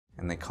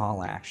and they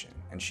call action.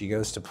 And she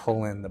goes to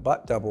pull in the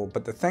butt double,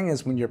 but the thing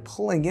is, when you're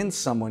pulling in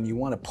someone, you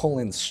want to pull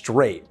in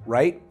straight,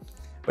 right?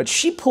 But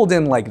she pulled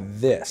in like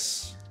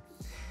this.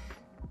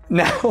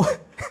 Now,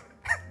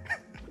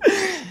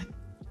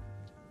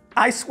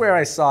 I swear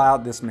I saw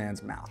out this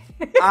man's mouth.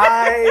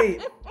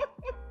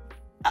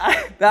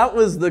 That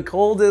was the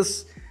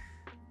coldest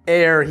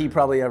air he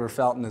probably ever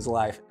felt in his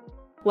life.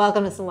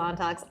 Welcome to Salon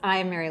Talks. I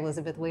am Mary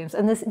Elizabeth Williams,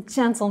 and this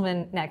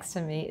gentleman next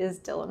to me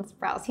is Dylan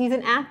Sprouse. He's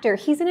an actor,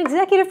 he's an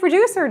executive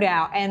producer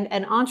now, and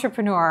an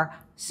entrepreneur.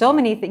 So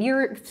many things,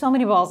 you're so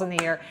many balls in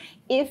the air.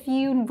 If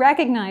you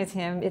recognize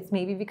him, it's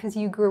maybe because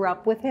you grew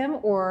up with him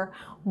or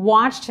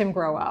watched him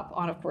grow up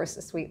on, of course,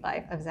 The Sweet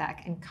Life of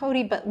Zach and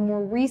Cody. But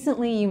more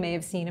recently, you may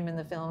have seen him in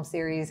the film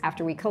series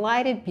After We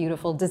Collided,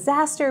 Beautiful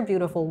Disaster,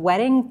 Beautiful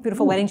Wedding.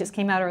 Beautiful Wedding just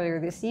came out earlier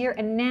this year.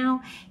 And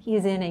now he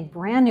is in a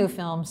brand new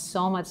film,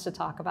 so much to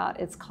talk about.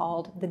 It's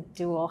called The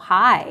Duel.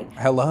 Hi.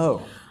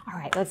 Hello. All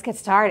right, let's get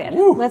started.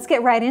 Woo. Let's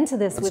get right into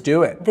this. Let's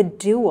do it. The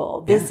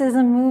Duel. This is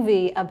a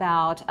movie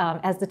about,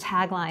 as the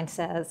tagline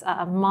says,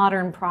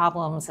 modern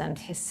problems and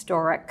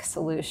historic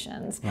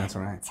solutions. That's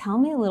right. Tell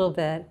me a little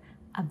bit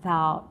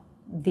about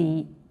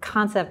the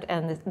concept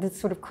and this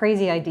sort of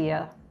crazy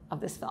idea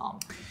of this film.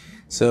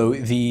 So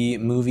the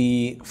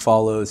movie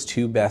follows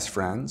two best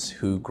friends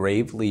who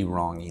gravely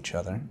wrong each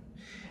other.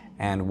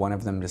 And one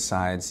of them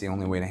decides the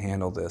only way to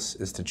handle this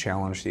is to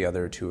challenge the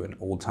other to an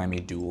old-timey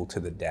duel to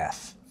the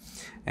death.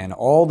 And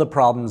all the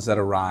problems that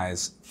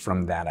arise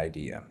from that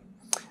idea.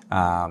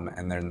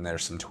 And then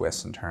there's some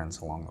twists and turns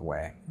along the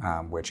way,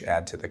 which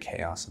add to the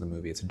chaos of the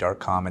movie. It's a dark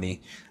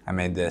comedy. I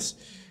made this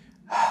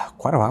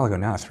quite a while ago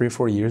now, 3 or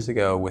 4 years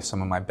ago, with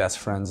some of my best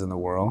friends in the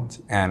world.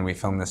 And we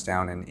filmed this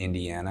down in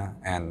Indiana.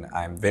 And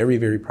I'm very,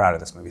 very proud of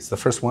this movie. It's the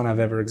first one I've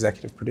ever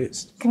executive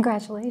produced.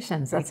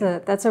 Congratulations. That's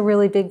a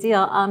really big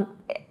deal.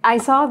 I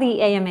saw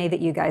the AMA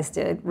that you guys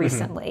did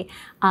recently.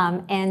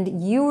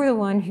 And you were the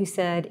one who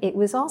said it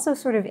was also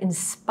sort of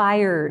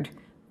inspired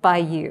by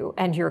you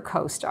and your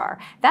co-star.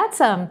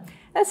 That's an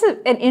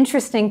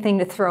interesting thing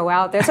to throw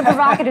out there. It's a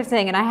provocative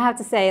thing, and I have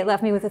to say it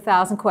left me with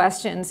 1,000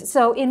 questions.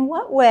 So in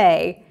what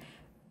way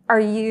are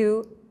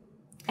you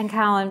and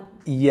Callan?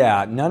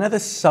 Yeah, none of the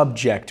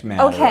subject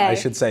matter, okay. I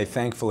should say,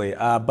 thankfully.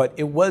 But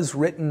it was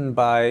written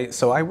by,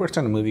 so I worked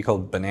on a movie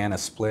called Banana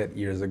Split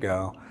years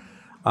ago,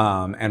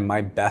 and my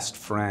best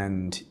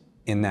friend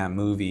in that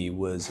movie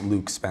was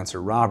Luke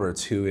Spencer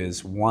Roberts, who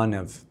is one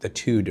of the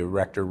two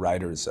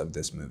director-writers of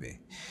this movie.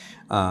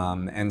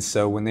 And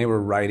so when they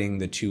were writing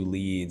the two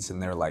leads and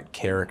their like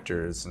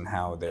characters and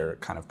how their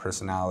kind of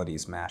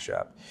personalities mash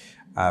up,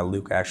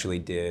 Luke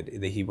actually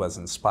he was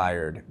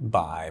inspired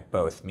by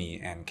both me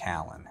and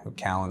Callan, who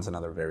Callan's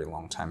another very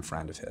long-time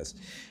friend of his.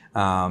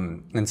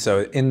 And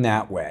so in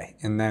that way,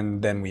 and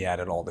then we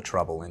added all the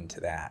trouble into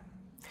that.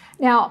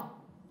 Now,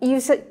 you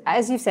said,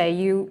 as you say,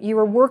 you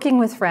were working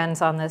with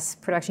friends on this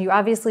production.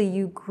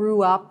 You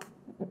grew up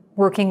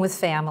working with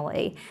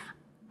family.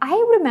 I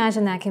would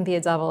imagine that can be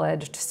a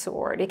double-edged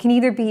sword. It can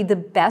either be the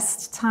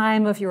best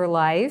time of your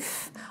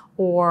life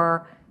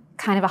or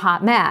kind of a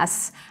hot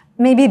mess,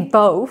 maybe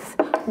both.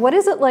 What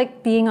is it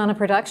like being on a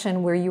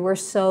production where you are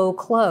so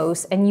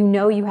close and you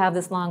know you have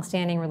this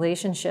long-standing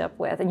relationship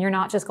with, and you're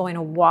not just going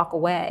to walk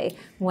away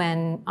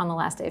when on the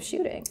last day of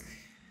shooting?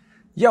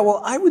 Yeah,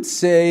 well, I would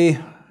say,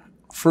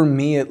 for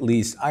me at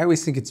least, I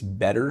always think it's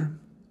better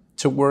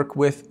to work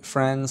with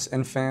friends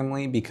and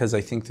family because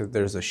I think that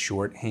there's a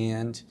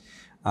shorthand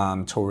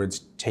towards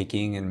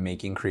taking and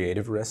making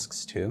creative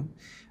risks too.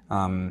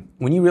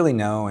 When you really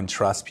know and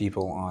trust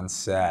people on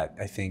set,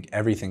 I think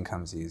everything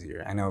comes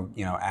easier. I know,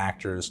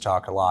 actors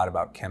talk a lot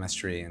about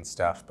chemistry and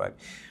stuff, but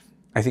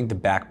I think the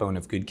backbone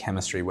of good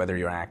chemistry, whether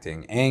you're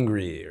acting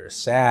angry or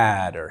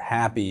sad or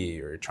happy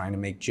or trying to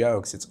make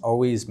jokes, it's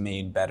always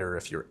made better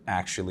if you're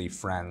actually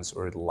friends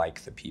or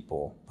like the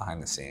people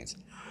behind the scenes.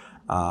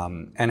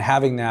 And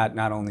having that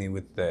not only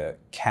with the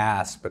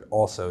cast, but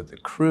also the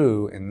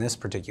crew in this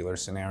particular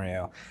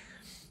scenario,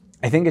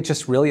 I think it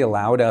just really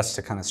allowed us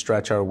to kind of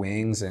stretch our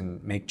wings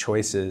and make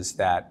choices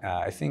that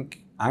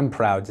I'm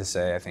proud to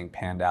say, I think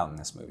panned out in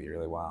this movie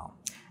really well.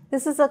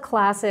 This is a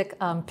classic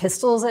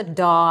Pistols at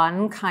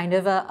Dawn kind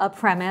of a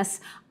premise.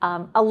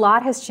 A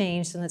lot has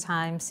changed in the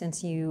time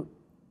since you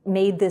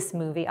made this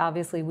movie.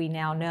 Obviously, we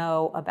now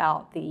know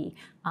about the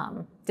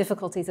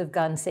difficulties of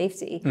gun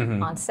safety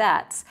on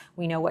sets.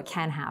 We know what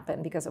can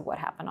happen because of what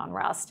happened on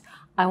Rust.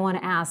 I want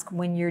to ask,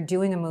 when you're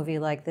doing a movie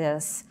like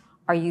this,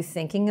 are you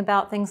thinking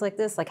about things like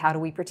this? Like, how do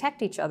we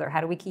protect each other? How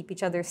do we keep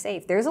each other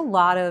safe? There's a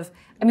lot of,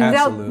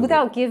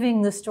 without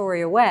giving the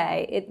story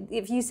away,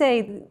 if you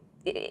say,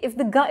 if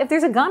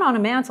there's a gun on a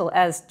mantle,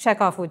 as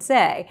Chekhov would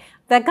say,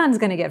 that gun's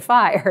going to get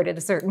fired at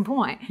a certain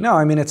point. No,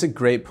 I mean, it's a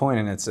great point,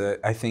 and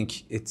I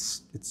think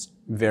it's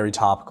very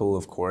topical,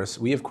 of course.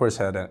 We, of course,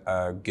 had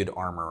a good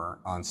armorer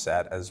on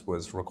set, as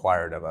was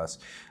required of us.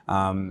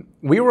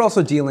 We were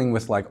also dealing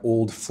with like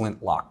old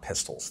flintlock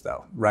pistols,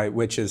 though, right?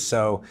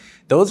 So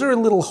those are a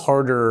little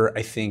harder,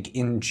 I think,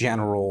 in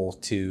general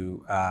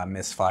to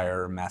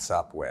misfire or mess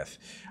up with.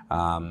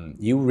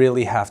 You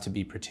really have to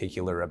be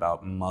particular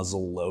about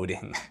muzzle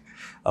loading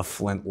a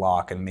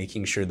flintlock and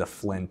making sure the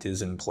flint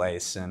is in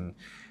place. And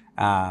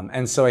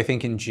so I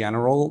think in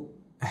general,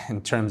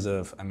 in terms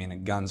of, I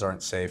mean, guns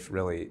aren't safe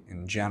really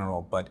in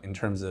general, but in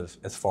terms of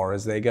as far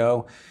as they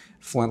go,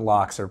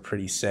 flintlocks are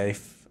pretty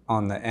safe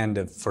on the end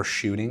of, for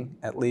shooting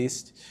at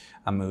least,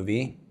 a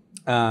movie.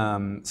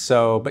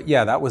 But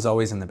yeah, that was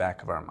always in the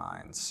back of our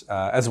minds.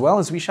 As well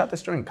as we shot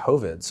this during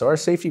COVID, so our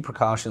safety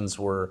precautions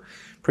were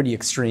pretty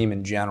extreme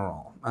in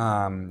general.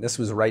 This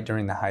was right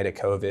during the height of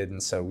COVID,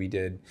 and so we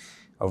did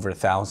over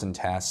 1,000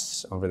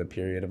 tests over the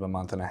period of a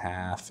month and a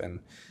half, and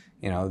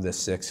you know, the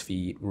 6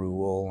 feet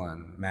rule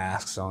and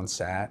masks on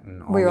set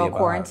and all. Were you all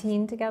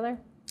quarantined together?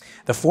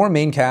 The 4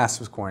 main cast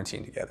was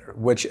quarantined together,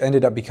 which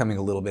ended up becoming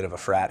a little bit of a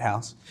frat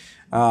house.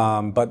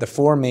 But the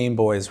 4 main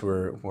boys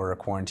were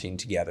quarantined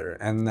together,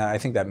 and I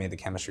think that made the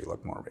chemistry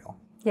look more real.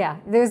 Yeah,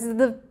 there's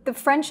the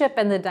friendship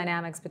and the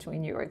dynamics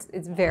between you.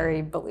 It's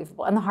very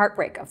believable, and the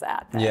heartbreak of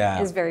that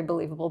is very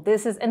believable.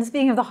 And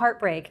speaking of the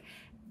heartbreak,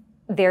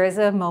 there is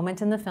a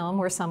moment in the film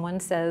where someone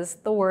says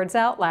the words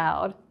out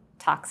loud.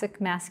 Toxic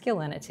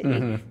masculinity.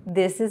 Mm-hmm.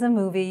 This is a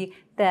movie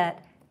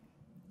that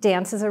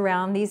dances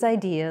around these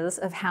ideas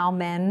of how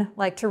men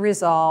like to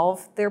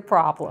resolve their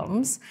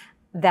problems.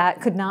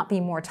 That could not be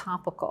more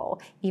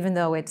topical, even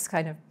though it's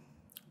kind of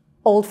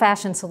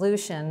old-fashioned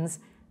solutions.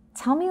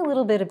 Tell me a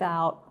little bit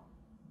about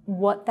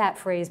what that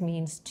phrase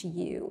means to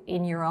you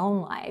in your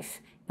own life,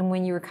 and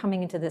when you were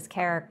coming into this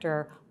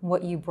character,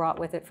 what you brought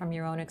with it from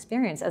your own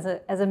experience as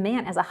a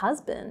man, as a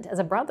husband, as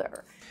a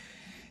brother.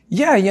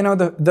 Yeah, you know,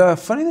 the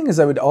funny thing is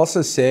I would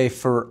also say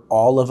for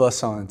all of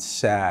us on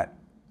set,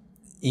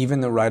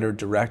 even the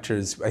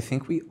writer-directors, I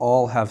think we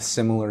all have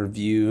similar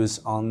views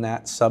on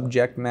that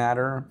subject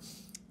matter.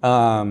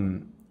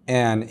 And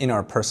in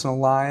our personal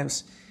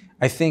lives,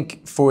 I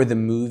think for the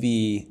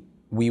movie,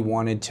 we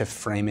wanted to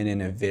frame it in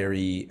a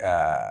very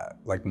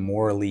like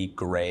morally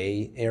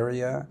gray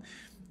area,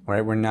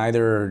 right? We're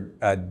neither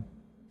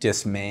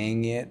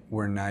dismaying it,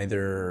 we're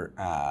neither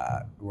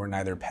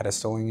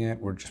pedestaling it,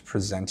 we're just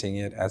presenting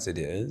it as it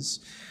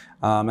is.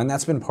 And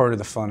that's been part of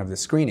the fun of the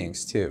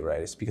screenings too,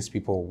 right? It's because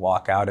people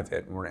walk out of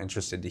it and we're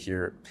interested to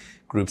hear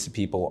groups of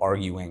people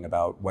arguing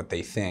about what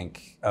they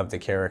think of the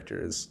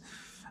characters.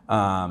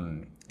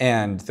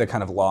 And the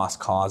kind of lost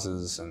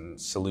causes and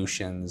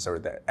solutions or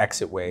the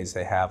exit ways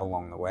they have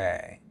along the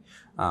way,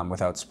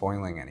 without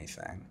spoiling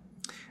anything.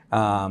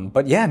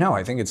 But yeah, no,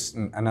 I think it's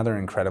another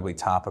incredibly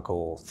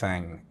topical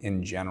thing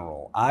in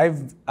general.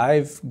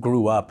 I've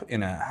grew up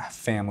in a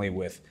family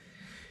with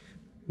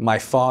my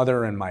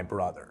father and my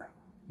brother.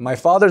 My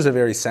father's a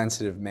very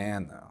sensitive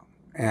man though,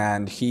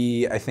 and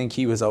I think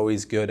he was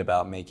always good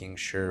about making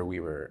sure we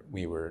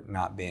were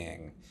not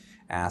being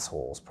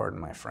assholes, pardon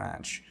my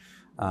French.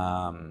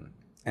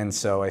 And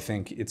so I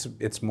think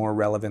it's more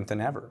relevant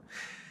than ever.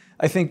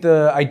 I think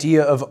the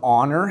idea of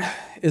honor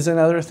is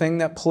another thing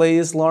that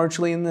plays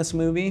largely in this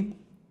movie.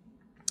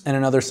 And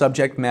another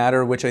subject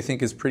matter, which I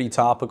think is pretty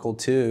topical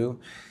too,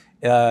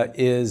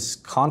 is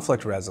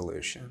conflict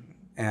resolution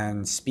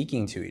and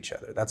speaking to each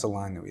other. That's a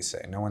line that we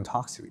say. No one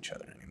talks to each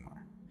other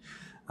anymore.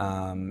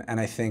 And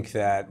I think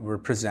that we're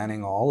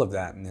presenting all of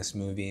that in this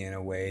movie in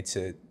a way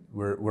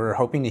we're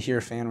hoping to hear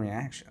fan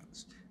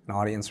reactions and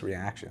audience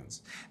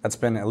reactions. That's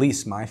been at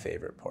least my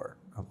favorite part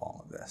of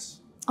all of this.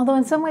 Although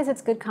in some ways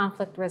it's good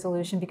conflict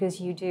resolution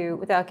because you do,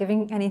 without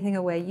giving anything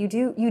away, you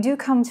do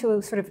come to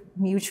a sort of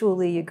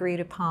mutually agreed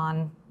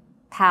upon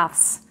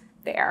paths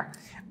there.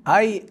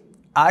 I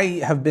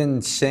have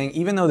been saying,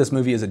 even though this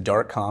movie is a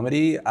dark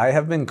comedy, I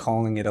have been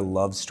calling it a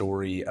love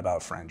story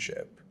about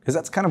friendship, because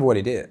that's kind of what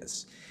it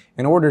is.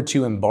 In order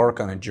to embark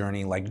on a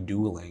journey like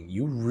dueling,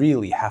 you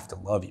really have to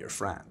love your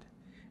friend.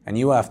 And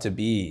you have to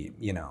be,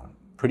 you know,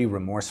 pretty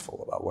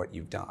remorseful about what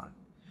you've done.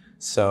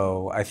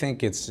 So I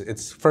think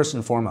it's first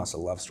and foremost a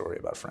love story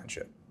about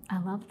friendship. I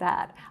love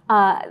that.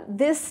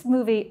 This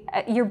movie,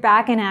 you're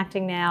back in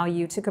acting now.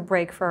 You took a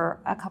break for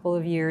a couple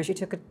of years. You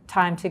took a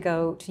time to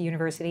go to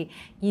university.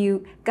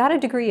 You got a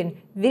degree in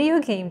video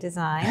game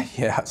design.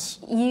 Yes.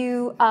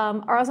 You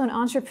are also an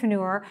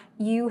entrepreneur.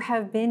 You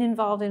have been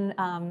involved in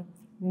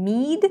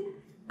mead.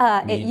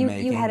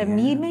 You had a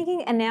mead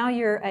making, and now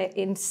you're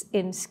in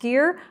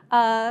skier.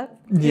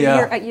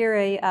 You're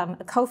a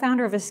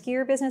co-founder of a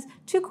skier business.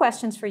 2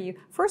 questions for you.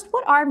 First,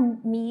 what are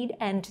mead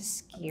and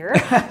skier?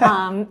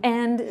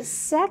 And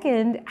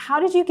second, how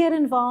did you get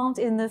involved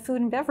in the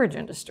food and beverage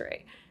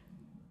industry?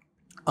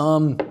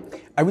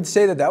 I would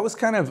say that was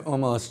kind of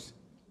almost,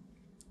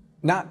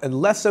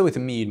 less so with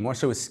mead, more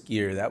so with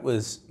skier. That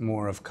was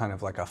more of kind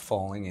of like a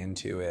falling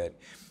into it.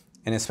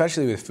 And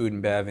especially with food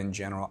and bev in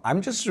general,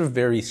 I'm just a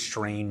very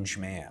strange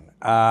man.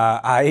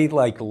 I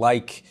like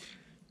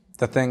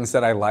the things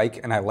that I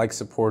like, and I like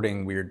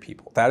supporting weird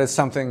people. That is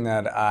something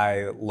that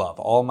I love.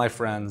 All my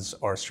friends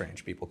are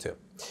strange people too.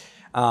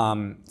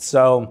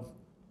 So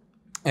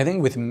I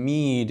think with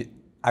mead,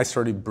 I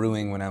started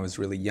brewing when I was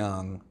really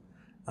young,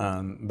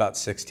 about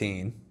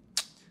 16.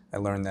 I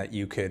learned that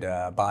you could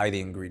buy the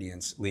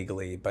ingredients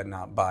legally, but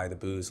not buy the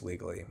booze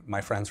legally.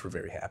 My friends were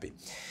very happy.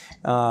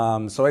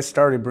 So I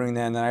started brewing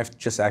that, and then I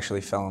just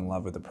actually fell in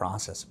love with the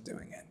process of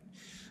doing it.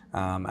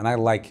 And I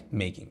like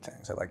making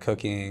things. I like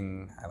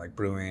cooking, I like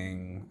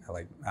brewing, I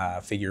like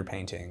figure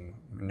painting,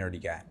 I'm a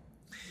nerdy guy.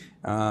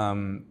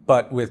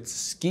 But with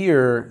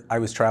skier, I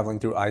was traveling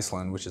through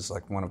Iceland, which is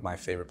like one of my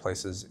favorite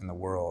places in the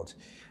world.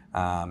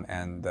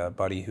 And the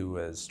buddy who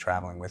was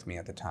traveling with me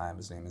at the time,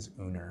 his name is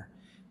Uner,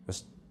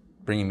 was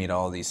bringing me to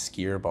all these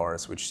skier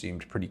bars, which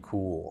seemed pretty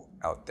cool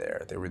out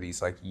there. There were these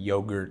like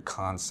yogurt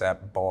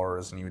concept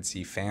bars, and you would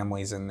see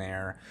families in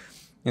there.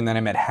 And then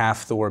I met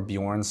Hafthor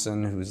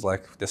Bjornsson, who's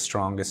like the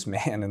strongest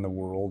man in the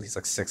world. He's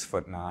like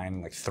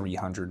 6'9", like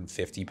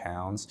 350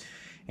 pounds.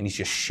 And he's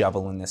just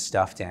shoveling this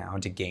stuff down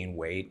to gain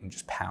weight and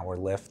just power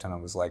lift. And I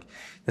was like,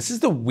 this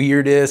is the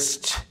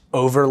weirdest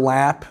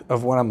overlap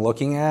of what I'm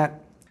looking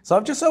at. So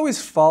I've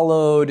always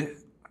followed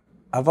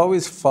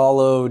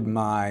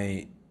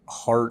my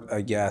heart,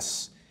 I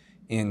guess,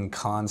 in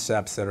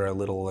concepts that are a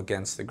little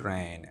against the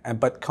grain.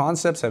 But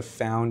concepts have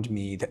found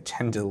me that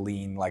tend to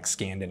lean like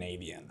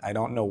Scandinavian. I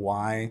don't know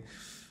why,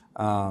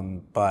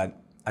 but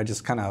I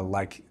just kind of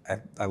like,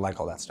 I like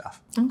all that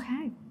stuff.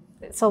 Okay.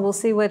 So we'll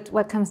see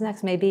what comes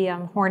next. Maybe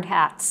horned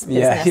hats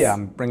business. Yeah,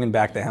 I'm bringing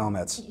back the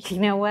helmets. You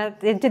know what?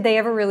 Did they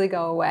ever really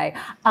go away?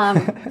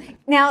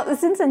 Now,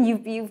 since then,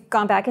 you've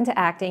gone back into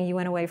acting. You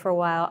went away for a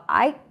while.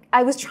 I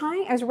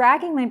was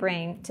racking my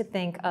brain to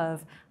think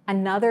of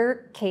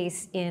another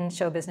case in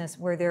show business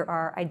where there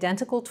are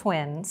identical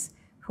twins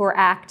who are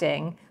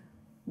acting,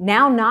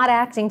 now not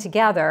acting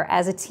together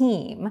as a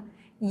team.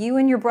 You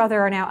and your brother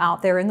are now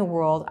out there in the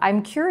world.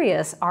 I'm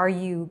curious, are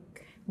you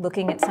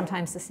looking at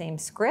sometimes the same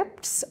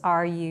scripts?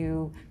 Are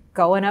you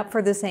going up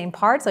for the same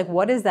parts? Like,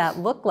 what does that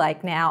look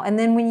like now? And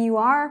then when you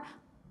are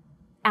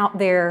out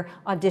there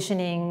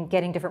auditioning,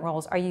 getting different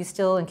roles, are you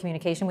still in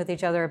communication with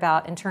each other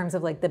about, in terms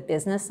of like the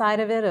business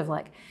side of it, of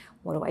like,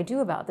 what do I do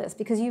about this?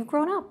 Because you've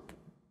grown up.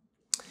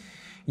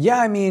 Yeah,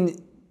 I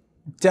mean,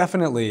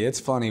 definitely. It's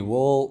funny.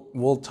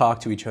 We'll talk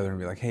to each other and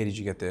be like, hey, did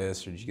you get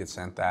this? Or did you get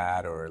sent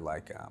that? Or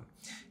like,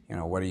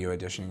 what are you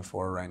auditioning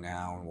for right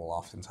now? And we'll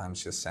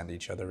oftentimes just send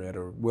each other it.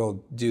 Or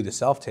we'll do the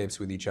self-tapes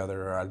with each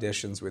other or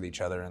auditions with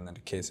each other in the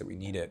case that we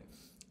need it.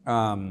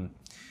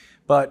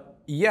 But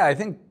yeah, I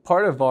think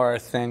part of our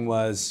thing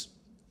was,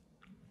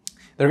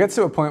 there gets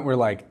to a point where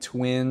like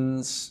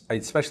twins,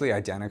 especially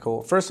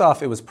identical, first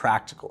off, it was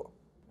practical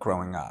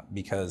growing up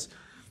because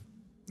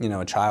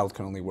a child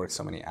can only work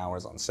so many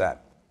hours on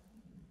set.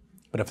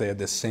 But if they had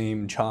the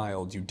same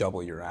child, you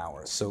double your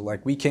hours. So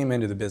like we came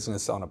into the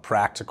business on a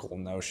practical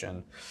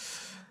notion.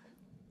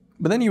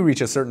 But then you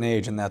reach a certain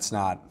age and that's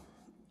not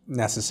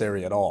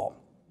necessary at all.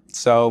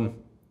 So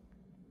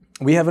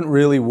we haven't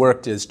really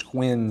worked as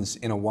twins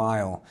in a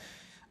while.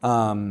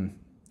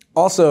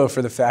 Also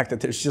for the fact that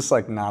there's just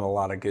like not a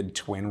lot of good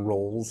twin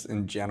roles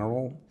in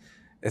general.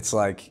 It's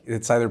like,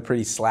 it's either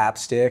pretty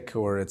slapstick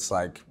or it's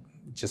like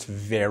just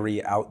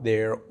very out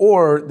there,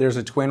 or there's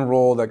a twin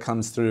role that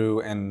comes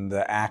through and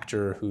the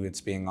actor who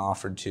it's being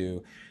offered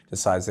to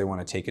decides they want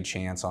to take a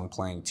chance on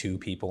playing two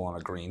people on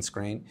a green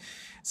screen.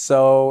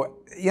 So,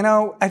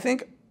 I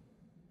think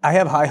I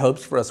have high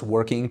hopes for us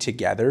working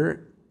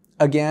together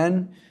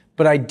again,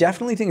 but I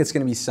definitely think it's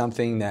going to be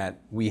something that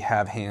we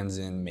have hands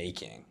in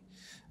making.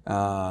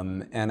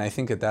 And I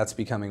think that that's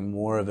becoming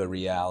more of a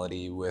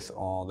reality with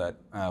all that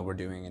we're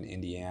doing in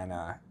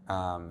Indiana.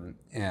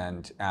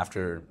 And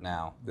after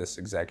now this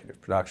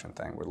executive production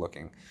thing, we're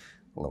looking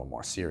a little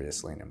more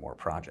seriously into more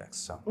projects.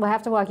 So we'll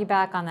have to walk you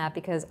back on that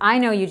because I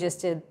know you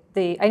just did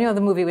I know the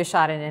movie was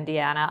shot in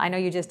Indiana. I know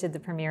you just did the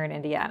premiere in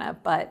Indiana,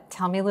 but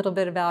tell me a little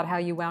bit about how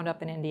you wound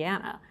up in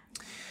Indiana.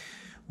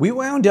 We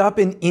wound up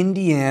in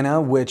Indiana,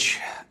 which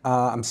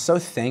I'm so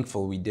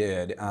thankful we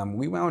did.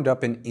 We wound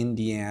up in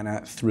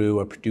Indiana through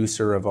a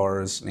producer of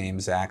ours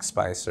named Zach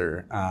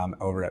Spicer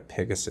over at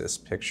Pegasus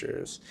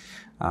Pictures.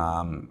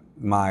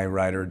 My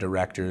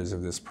writer-directors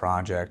of this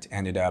project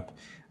ended up,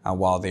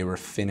 while they were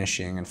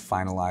finishing and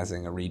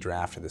finalizing a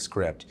redraft of the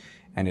script,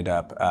 ended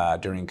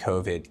up during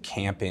COVID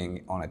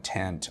camping on a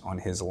tent on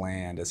his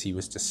land as he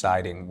was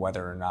deciding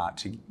whether or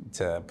not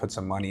to put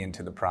some money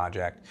into the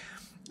project.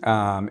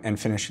 And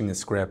finishing the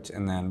script,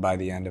 and then by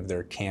the end of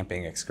their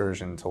camping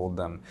excursion told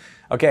them,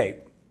 okay,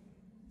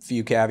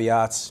 few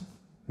caveats,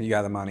 you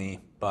got the money,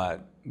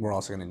 but we're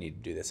also going to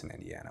need to do this in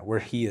Indiana, where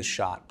he has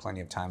shot plenty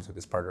of times with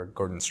his partner,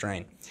 Gordon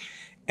Strain.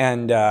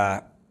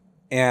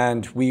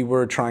 And we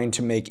were trying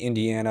to make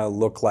Indiana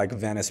look like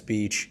Venice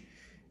Beach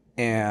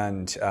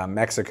and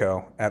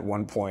Mexico at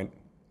one point.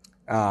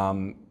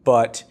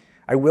 But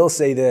I will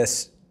say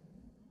this,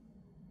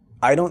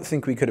 I don't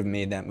think we could have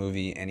made that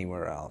movie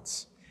anywhere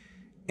else.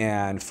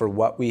 And for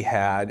what we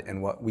had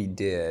and what we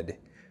did,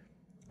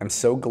 I'm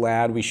so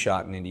glad we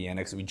shot in Indiana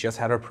because we just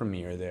had our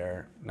premiere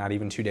there not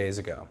even 2 days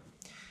ago.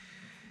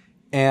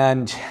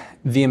 And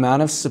the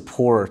amount of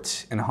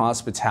support and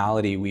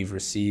hospitality we've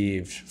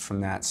received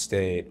from that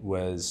state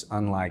was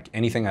unlike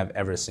anything I've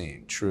ever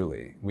seen,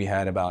 truly. We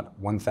had about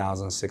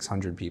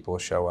 1,600 people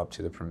show up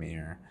to the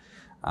premiere.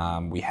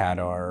 We had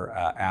our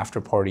after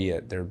party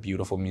at their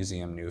beautiful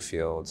museum,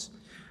 Newfields.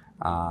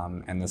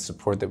 And the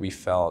support that we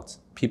felt,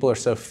 people are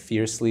so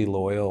fiercely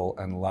loyal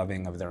and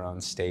loving of their own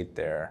state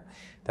there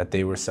that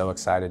they were so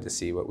excited to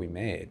see what we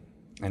made.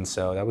 And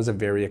so that was a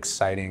very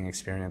exciting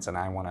experience, and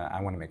I want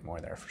to make more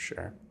there for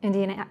sure.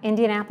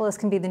 Indianapolis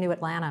can be the new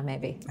Atlanta,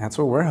 maybe. That's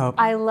what we're hoping.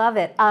 I love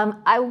it.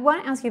 I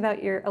want to ask you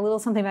about a little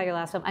something about your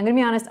last film. I'm going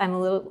to be honest. I'm a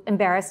little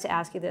embarrassed to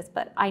ask you this,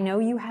 but I know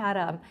you had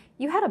a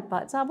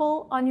butt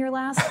double on your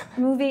last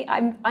movie.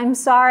 I'm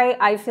sorry.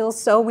 I feel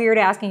so weird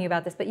asking you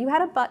about this, but you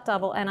had a butt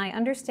double, and I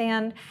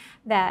understand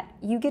that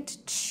you get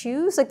to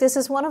choose. Like, this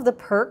is one of the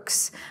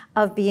perks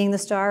of being the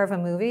star of a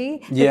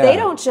movie. Yeah. That they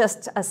don't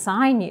just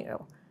assign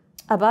you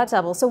a butt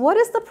double. So what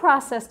is the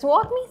process? To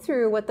walk me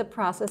through what the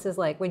process is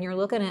like when you're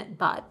looking at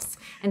butts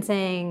and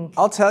saying,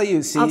 I'll tell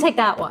you, see, I'll take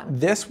that one.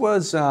 This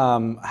was,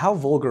 how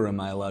vulgar am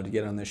I allowed to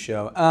get on this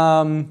show?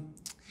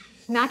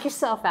 Knock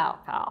yourself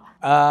out, pal.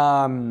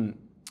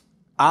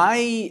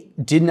 I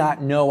did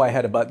not know I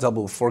had a butt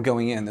double before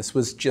going in. This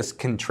was just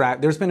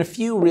There's been a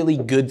few really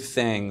good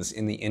things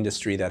in the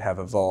industry that have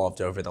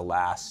evolved over the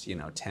last,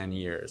 10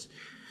 years.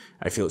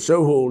 I feel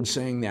so old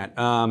saying that.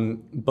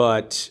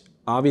 But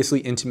obviously,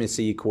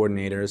 intimacy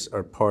coordinators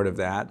are part of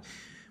that,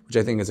 which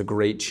I think is a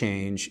great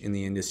change in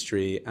the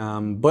industry.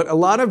 But a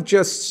lot of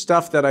just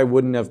stuff that I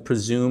wouldn't have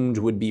presumed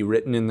would be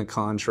written in the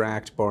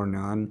contract, bar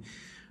none,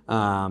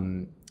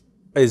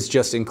 is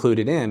just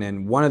included in.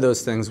 And one of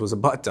those things was a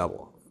butt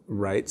double,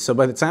 right? So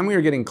by the time we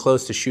were getting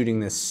close to shooting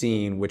this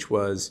scene, which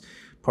was,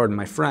 pardon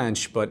my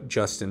French, but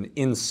just an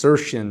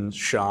insertion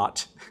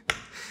shot,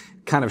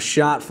 kind of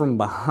shot from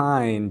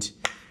behind,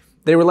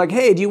 they were like,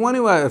 hey, do you want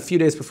to, a few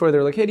days before, they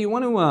were like, hey, do you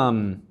want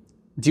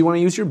to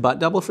use your butt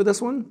double for this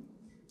one?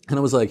 And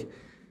I was like,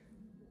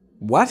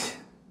 what?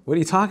 What are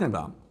you talking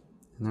about?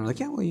 And they're like,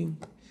 yeah, well, you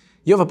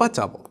have a butt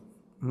double.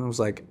 And I was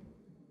like,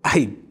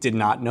 I did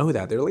not know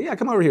that. They're like, yeah,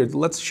 come over here.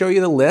 Let's show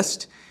you the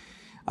list.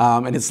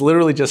 And it's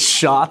literally just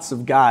shots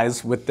of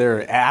guys with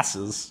their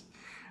asses.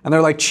 And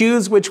they're like,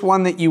 choose which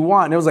one that you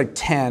want. And it was like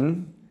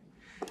 10.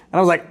 And I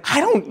was like, I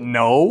don't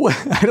know.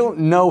 I don't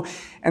know.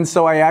 And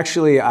so I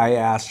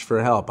asked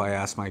for help. I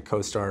asked my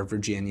co-star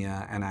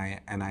Virginia, and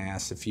I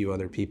asked a few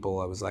other people.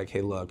 I was like,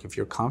 hey, look, if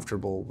you're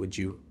comfortable, would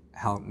you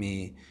help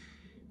me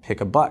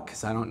pick a butt?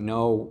 Because I don't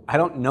know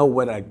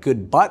what a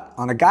good butt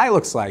on a guy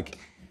looks like.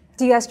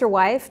 Do you ask your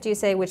wife? Do you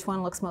say which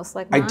one looks most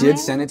like mine? I did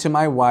send it to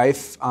my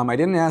wife. I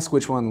didn't ask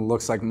which one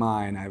looks like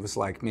mine. I was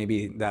like,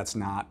 maybe that's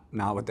not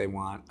what they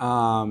want.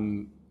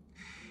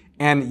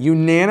 And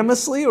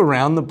unanimously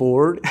around the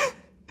board,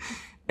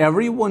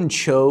 everyone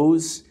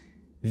chose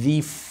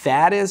the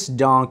fattest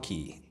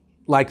donkey,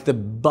 like the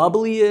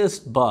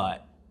bubbliest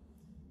butt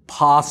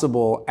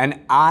possible.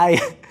 And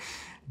I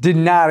did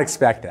not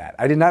expect that.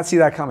 I did not see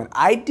that coming.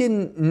 I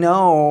didn't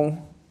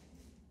know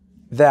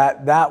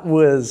that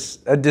was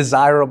a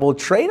desirable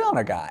trait on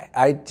a guy.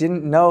 I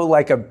didn't know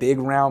like a big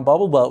round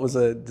bubble butt was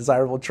a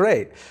desirable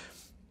trait.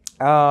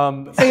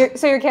 So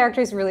your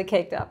character's really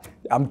caked up.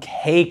 I'm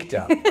caked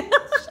up.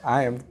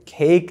 I am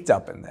caked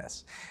up in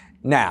this.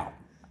 Now,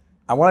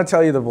 I want to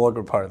tell you the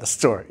vulgar part of the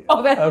story.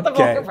 Oh, that's the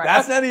vulgar part.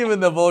 That's not even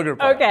the vulgar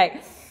part.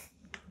 Okay.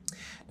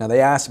 Now,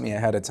 they asked me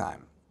ahead of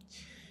time.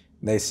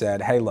 They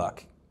said, hey,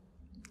 look,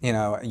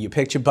 you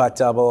picked your butt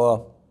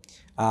double.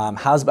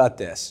 How's about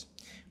this?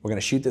 We're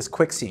going to shoot this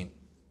quick scene,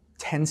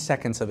 10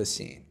 seconds of a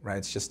scene, right?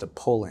 It's just a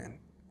pull in,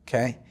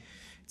 okay?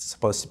 It's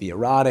supposed to be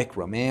erotic,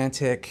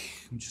 romantic,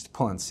 just a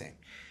pull in scene.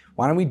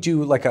 Why don't we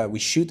do we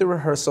shoot the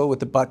rehearsal with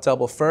the butt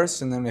double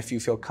first, and then if you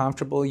feel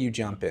comfortable, you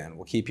jump in.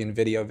 We'll keep you in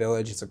Video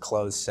Village. It's a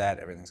closed set.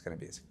 Everything's going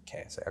to be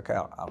okay. I say, okay,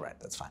 all right,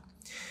 that's fine.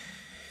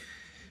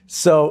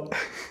 So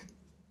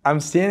I'm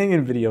standing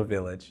in Video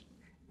Village,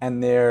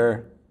 and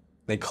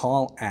they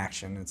call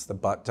action. It's the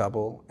butt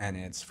double, and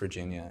it's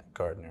Virginia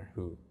Gardner,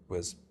 who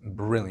was a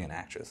brilliant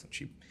actress, and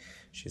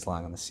she's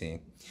lying on the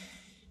scene.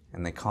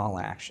 And they call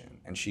action,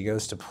 and she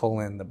goes to pull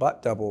in the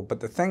butt double.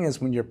 But the thing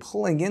is, when you're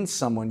pulling in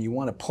someone, you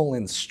want to pull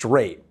in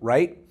straight,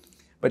 right?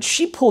 But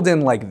she pulled in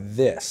like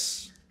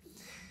this.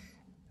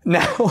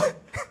 Now,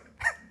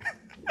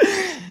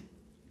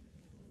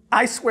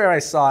 I swear I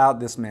saw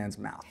out this man's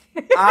mouth.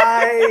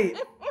 That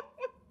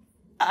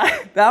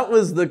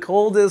was the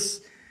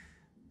coldest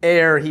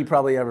air he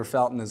probably ever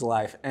felt in his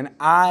life. And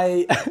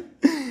I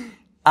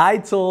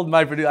told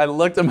I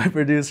looked at my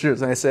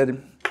producers and I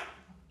said,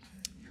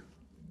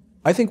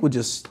 I think we'll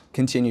just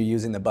continue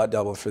using the butt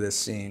double for this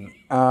scene.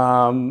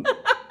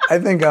 I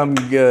think I'm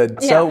good.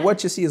 Yeah. So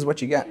what you see is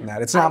what you get in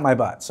that. It's not my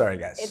butt. Sorry,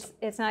 guys.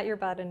 It's not your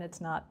butt, and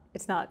it's not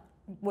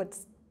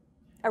what's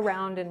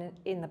around and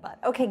in the butt.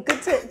 Okay,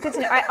 good to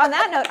know. All right, on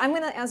that note, I'm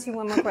going to ask you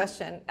one more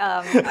question.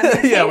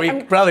 Yeah,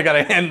 we probably got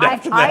to end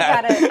after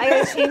that. I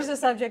got to change the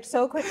subject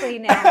so quickly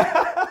now.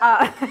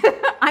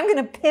 I'm going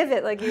to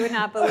pivot like you would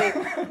not believe.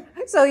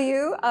 So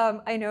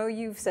I know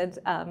you've said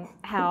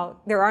how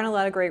there aren't a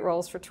lot of great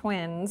roles for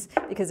twins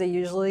because they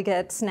usually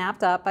get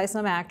snapped up by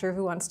some actor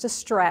who wants to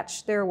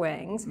stretch their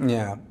wings.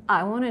 Yeah.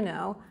 I want to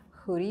know,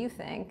 who do you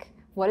think?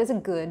 What is a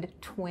good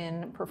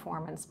twin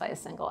performance by a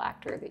single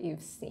actor that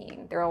you've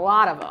seen? There are a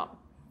lot of them.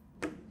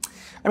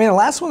 I mean, the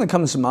last one that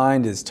comes to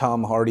mind is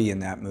Tom Hardy in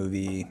that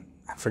movie.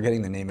 I'm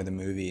forgetting the name of the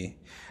movie.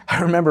 I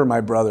remember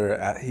my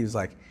brother, he was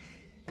like,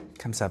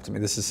 comes up to me,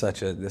 this is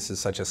such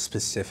a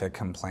specific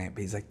complaint,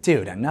 but he's like,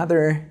 dude,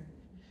 another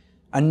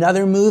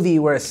movie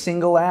where a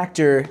single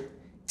actor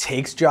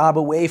takes job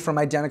away from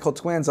identical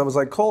twins. I was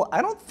like, Cole,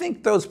 I don't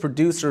think those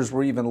producers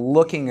were even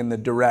looking in the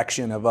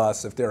direction of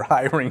us if they're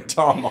hiring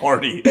Tom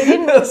Hardy.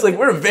 It's like,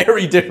 we're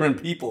very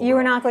different people. You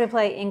were not going to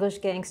play English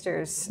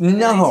gangsters in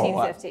the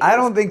 1950s. I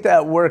don't think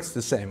that works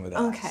the same with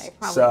us. Okay,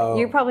 probably. So,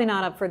 you're probably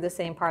not up for the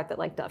same part that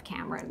like Dove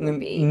Cameron would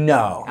be.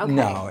 No, okay,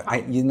 no.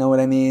 You know what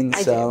I mean?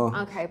 I do.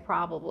 Okay,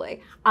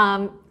 probably.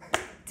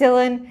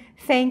 Dylan,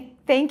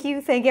 thank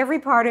you. Thank every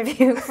part of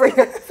you for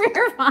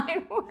your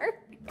fine work.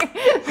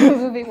 The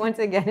movie, once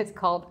again, is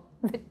called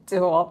The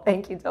Duel.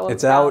 Thank you, Dylan.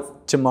 It's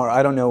out tomorrow.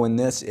 I don't know when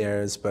this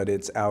airs, but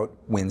it's out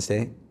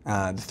Wednesday,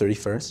 the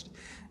 31st.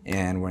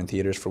 And we're in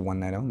theaters for one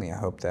night only. I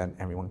hope that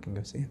everyone can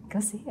go see it. Go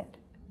see it.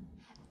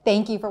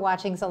 Thank you for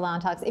watching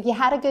Salon Talks. If you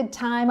had a good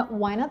time,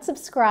 why not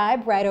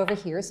subscribe right over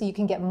here so you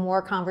can get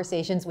more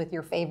conversations with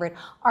your favorite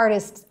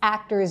artists,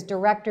 actors,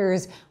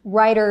 directors,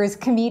 writers,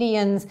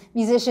 comedians,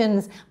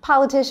 musicians,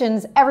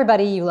 politicians,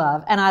 everybody you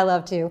love, and I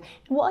love too.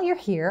 And while you're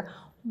here,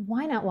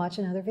 why not watch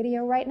another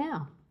video right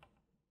now?